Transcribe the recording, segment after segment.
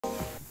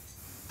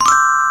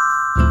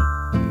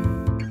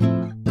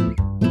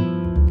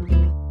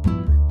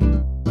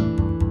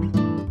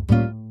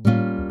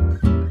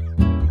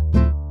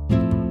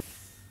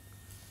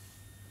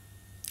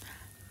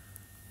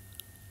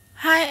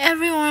Hi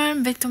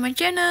everyone, back to my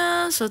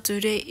channel. So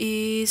today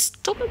is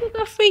Toca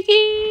free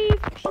gift.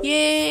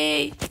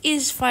 Yay!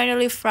 It's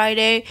finally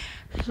Friday.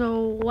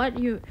 So what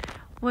you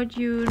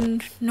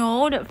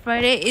know that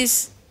Friday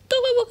is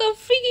Toca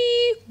free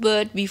gift.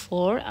 But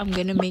before I'm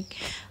gonna make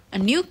a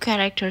new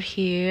character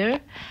here.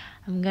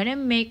 I'm gonna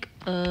make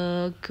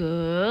a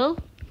girl.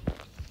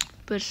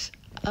 But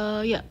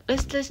yeah,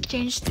 let's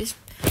change this.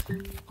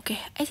 Okay,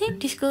 I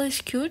think this girl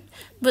is cute,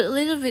 but a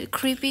little bit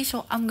creepy.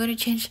 So I'm gonna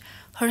change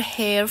her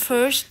hair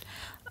first,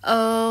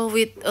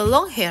 with a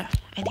long hair.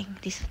 I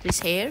think this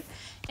hair,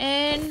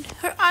 and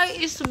her eye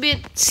is a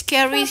bit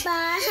scary.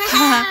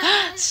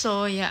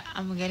 So yeah,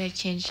 I'm gonna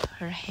change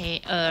her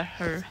hair,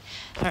 her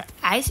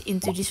eyes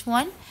into this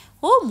one.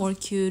 Oh, more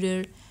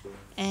cuter,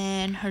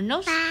 and her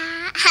nose.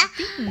 I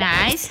think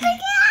nice.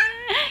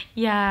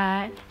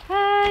 Yeah.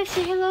 Hi,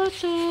 say hello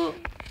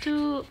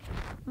to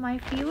my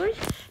viewers.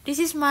 This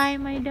is my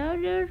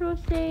daughter Rose.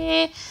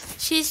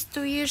 She's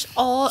 2 years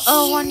old.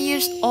 1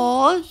 years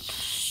old.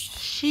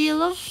 She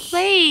loves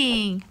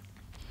playing.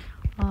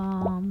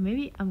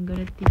 Maybe I'm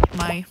gonna teach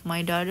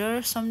my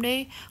daughter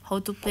someday how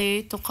to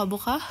play Toca.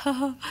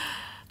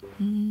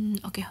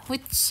 Okay,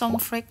 with some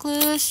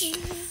freckles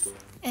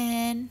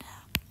and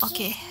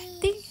okay. I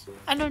think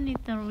I don't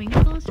need the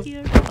wrinkles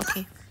here.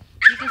 Okay,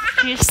 because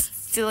she's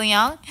still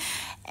young,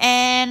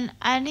 and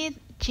I need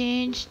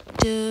change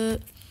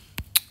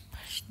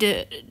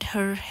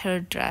her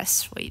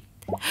dress. Wait,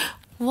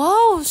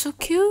 wow, so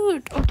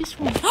cute. Oh, this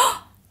one.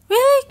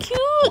 Really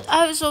cute.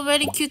 I have so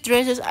many cute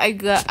dresses. I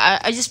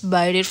just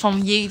bought it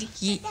from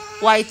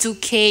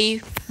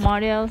Y2K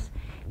models.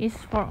 It's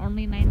for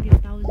only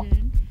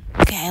 19,000.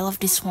 Okay, I love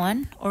this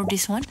one or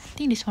this one. I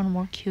think this one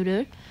more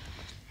cuter.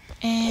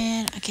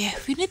 And okay,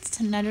 we need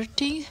another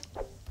thing.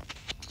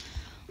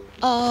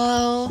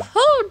 Oh,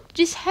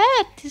 this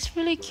hat is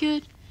really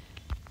cute.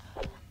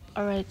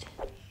 Alright,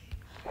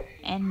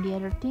 and the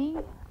other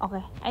thing.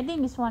 Okay, I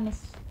think this one is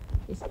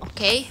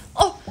okay.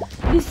 Oh,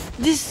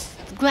 this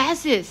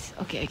glasses.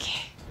 Okay.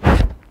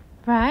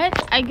 Right,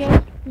 I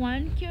got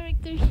one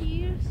character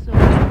here, so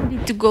I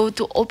need to go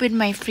to open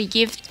my free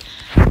gift,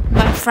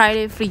 my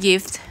Friday free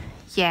gift.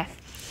 Yeah.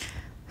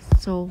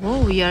 So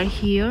we are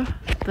here,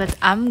 but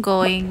I'm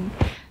going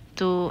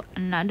to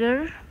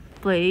another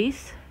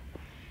place.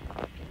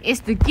 It's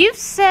the gift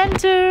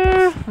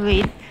center.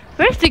 Wait,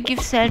 where's the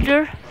gift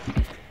center?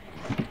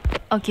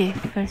 Okay,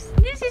 first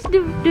this is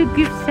the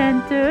gift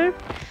center.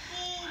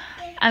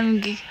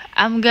 I'm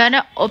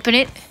gonna open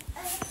it.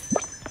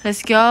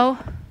 Let's go.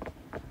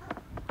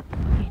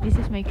 Okay, this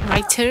is my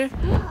character.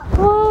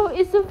 Oh,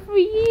 it's a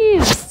free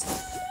gift.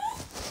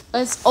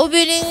 Let's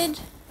open it.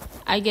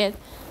 I get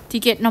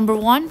ticket number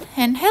 1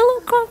 and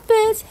hello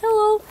carpets.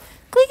 Hello.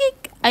 Click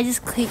it. I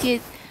just click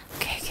it.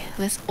 Okay.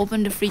 Let's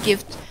open the free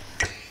gift.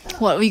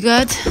 What we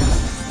got?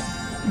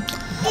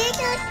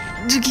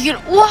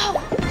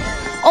 Wow.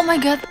 Oh my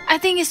god, I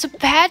think it's a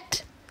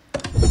pet.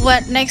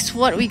 What next?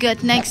 What we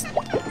got next?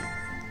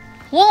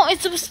 Wow,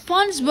 it's a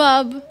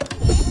SpongeBob.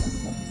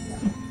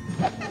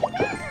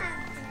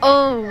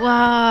 Oh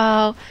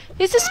wow,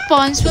 it's a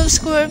SpongeBob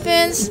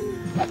SquarePants.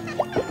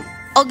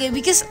 Okay,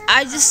 because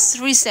I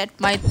just reset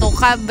my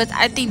Toca, but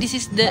I think this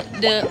is the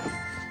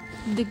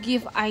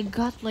gift I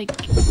got like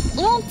a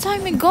long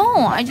time ago.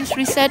 I just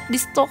reset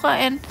this Toca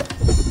and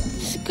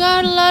it's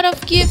got a lot of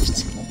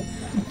gifts.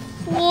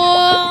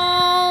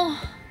 Wow.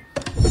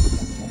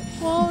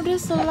 Wow,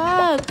 there's a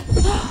lot.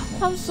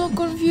 I'm so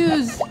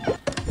confused.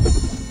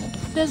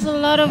 There's a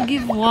lot of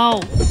gift.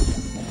 Wow.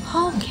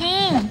 How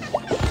can?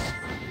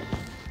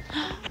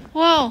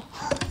 Wow.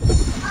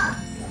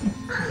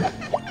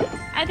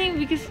 I think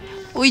because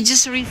we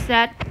just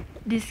reset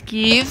this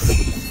gift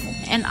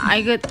and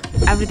I got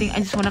everything. I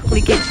just wanna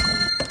click it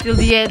till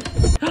the end.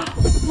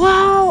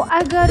 Wow,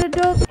 I got a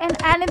dog and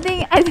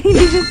anything. I think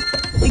this is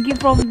the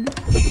gift from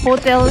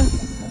hotel.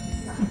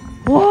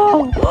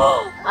 Wow,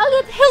 I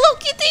got Hello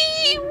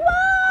Kitty.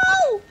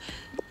 Wow,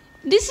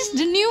 this is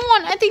the new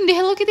one. I think the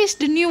Hello Kitty is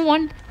the new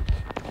one.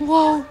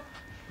 Wow,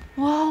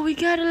 we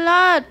got a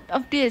lot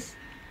of this,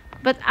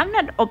 but I'm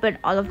not open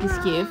all of this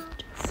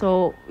gift,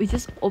 so we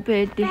just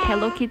open the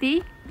Hello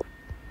Kitty.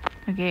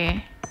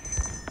 Okay,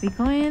 we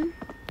go in.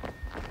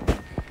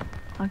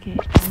 Okay,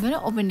 I'm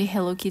gonna open the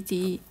Hello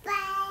Kitty.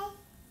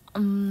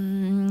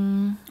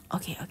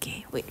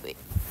 Okay, wait.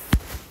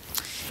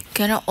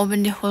 Gonna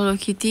open the Hello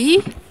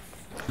Kitty.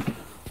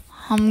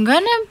 I'm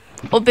gonna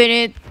open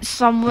it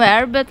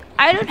somewhere, but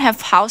I don't have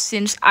house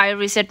since I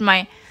reset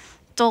my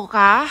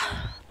Toca.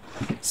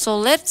 So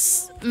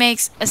let's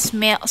make a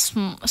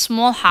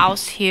small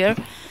house here.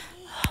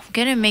 I'm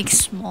gonna make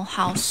small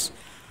house.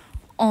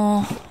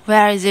 Oh,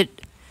 where is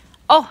it?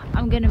 Oh,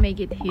 I'm gonna make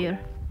it here.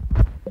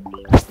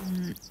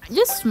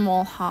 Just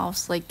small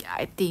house, like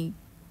I think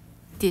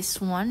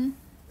this one.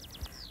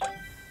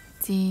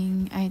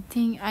 I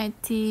think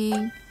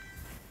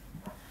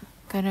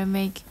gonna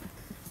make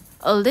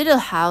a little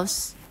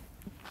house.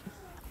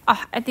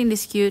 I think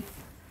this cute.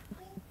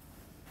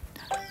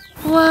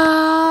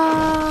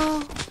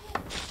 Wow.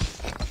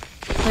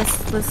 Let's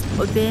let's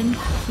open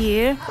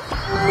here.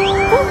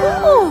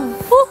 Woohoo!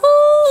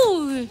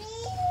 Woohoo!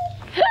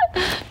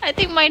 I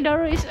think my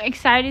daughter is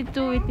excited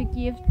too with the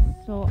gift,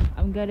 so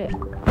I'm gonna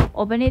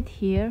open it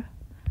here.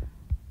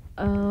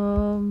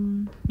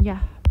 Yeah,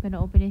 I'm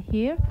gonna open it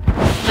here,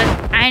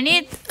 but I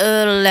need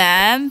a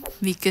lamp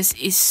because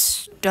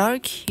it's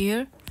dark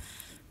here.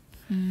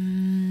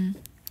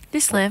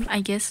 This lamp, I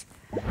guess.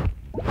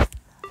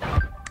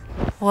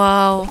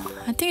 Wow,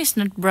 I think it's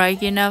not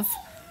bright enough.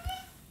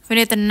 We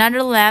need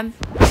another lamp.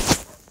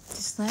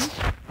 This lamp.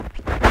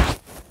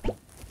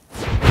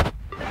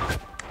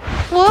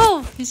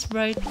 Whoa, it's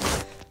bright.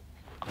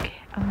 Okay,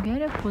 I'm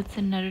gonna put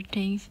another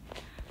things.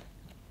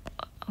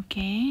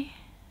 Okay.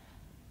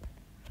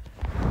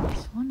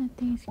 This one I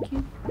think is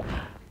cute.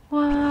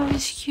 Wow,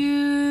 it's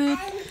cute.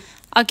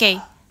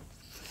 Okay.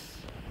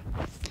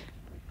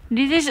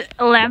 This is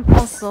a lamp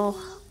also.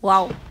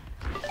 Wow.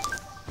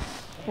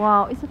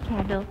 Wow, it's a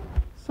candle.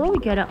 So we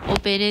gotta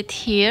open it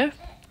here.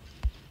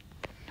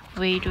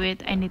 Wait,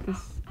 I need this.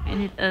 I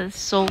need a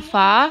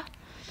sofa.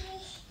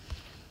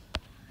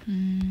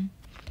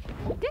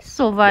 This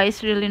sofa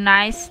is really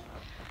nice.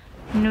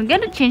 And we're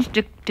gonna change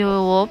the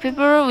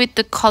wallpaper with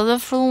the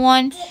colorful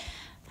one.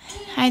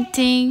 I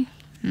think.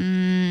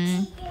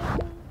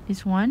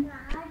 This one?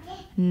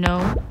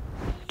 No.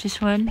 This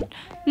one?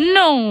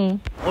 No.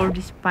 Or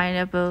this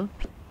pineapple?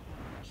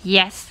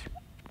 Yes.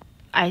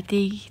 I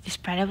think this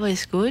pineapple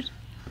is good.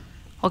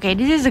 Okay,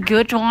 this is a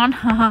good one.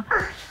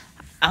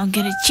 I'm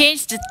gonna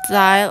change the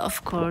style,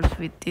 of course,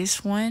 with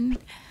this one.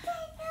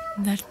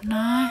 That's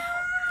nice.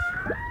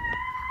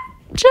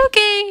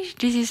 Okay,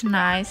 this is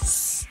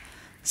nice.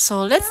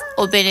 So let's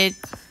open it.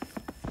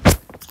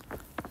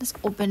 Let's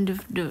open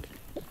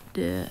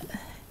the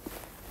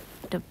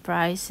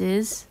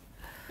prices.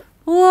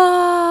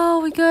 Wow,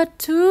 we got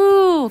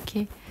 2.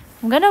 Okay,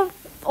 I'm gonna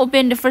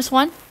open the first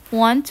one.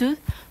 1, 2,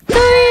 3.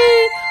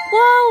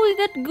 Wow, we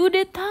got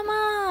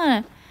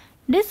Gudetama.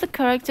 This is a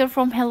character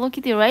from Hello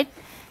Kitty, right?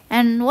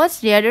 And what's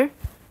the other?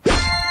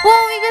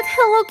 Wow, we got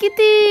Hello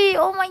Kitty.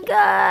 Oh my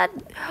god.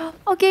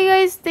 Okay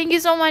guys, thank you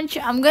so much.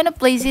 I'm gonna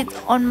place it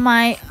on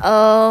my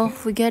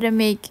we gotta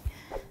make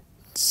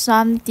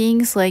some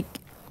things like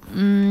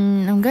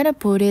I'm gonna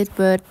put it,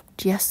 but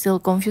yeah, still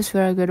confused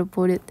where I gotta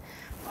put it.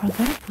 We're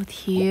gonna put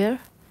here.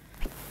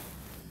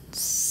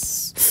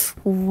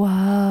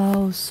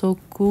 Wow, so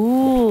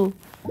cool.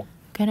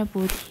 Gonna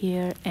put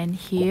here and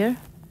here.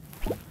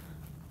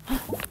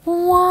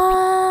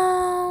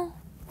 Wow,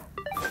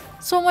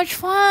 so much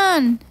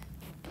fun.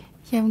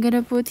 Yeah, I'm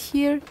gonna put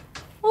here.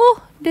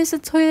 Oh, there's a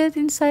toilet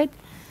inside,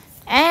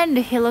 and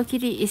the Hello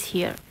Kitty is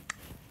here.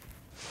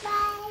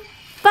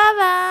 Bye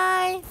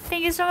bye.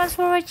 Thank you so much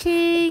for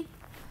watching.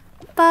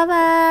 Bye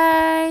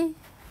bye.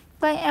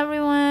 Bye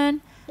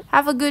everyone.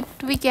 Have a good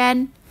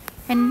weekend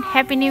and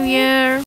Happy New Year.